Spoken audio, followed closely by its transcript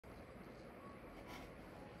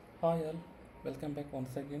Hi all, welcome back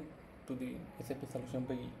once again to the SAP Solution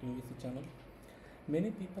by UVC channel.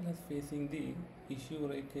 Many people are facing the issue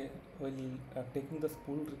like while taking the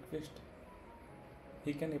spool request,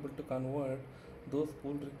 he can able to convert those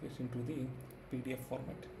spool requests into the PDF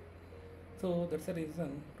format. So that's the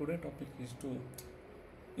reason today topic is to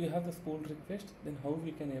you have the spool request, then how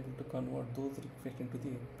we can able to convert those requests into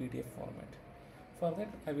the PDF format. For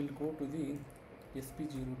that I will go to the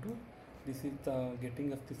SP02. This is the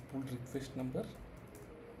getting of the spool request number.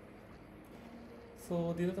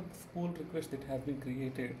 So these are the spool requests that has been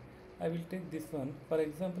created. I will take this one. For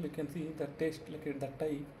example, you can see the text like the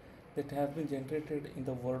type that has been generated in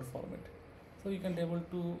the Word format. So you can be able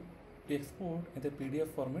to export in the PDF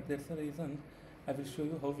format. That's the reason I will show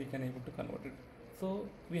you how we can able to convert it. So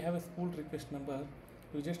we have a spool request number.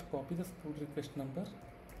 You just copy the spool request number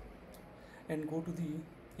and go to the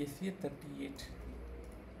SA38.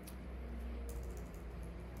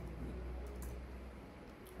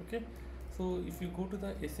 Okay, so if you go to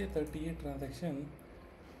the SA38 transaction,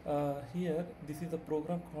 here this is a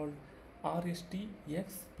program called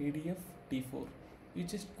RSTXPDFT4. You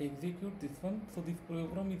just execute this one. So this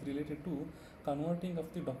program is related to converting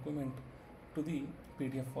of the document to the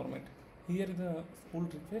PDF format. Here is the spool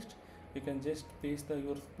request. You can just paste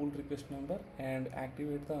your spool request number and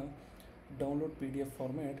activate the download PDF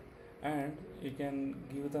format, and you can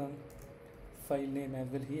give the file name as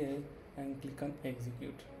well here and click on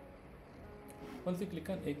execute. Once you click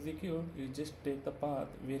on execute, you just take the path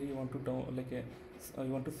where you want to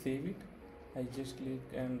you want to save it. I just click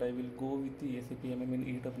and I will go with the SAP MM in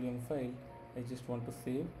EWM file. I just want to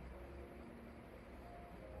save.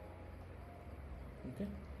 Okay,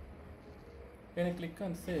 when I click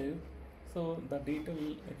on save, so the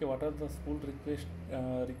detail, okay, what are the spool request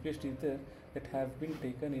is there that has been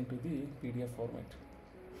taken into the PDF format.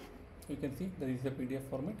 You can see there is a PDF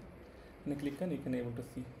format. When I click on, you can able to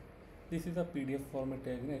see this is a PDF format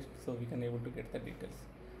against, so we can able to get the details.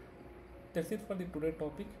 That's it for the today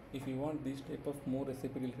topic. If you want this type of more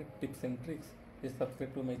SAP related tips and tricks, just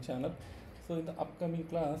subscribe to my channel. So in the upcoming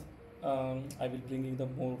class, I will bring you the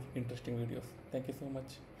more interesting videos. Thank you so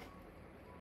much.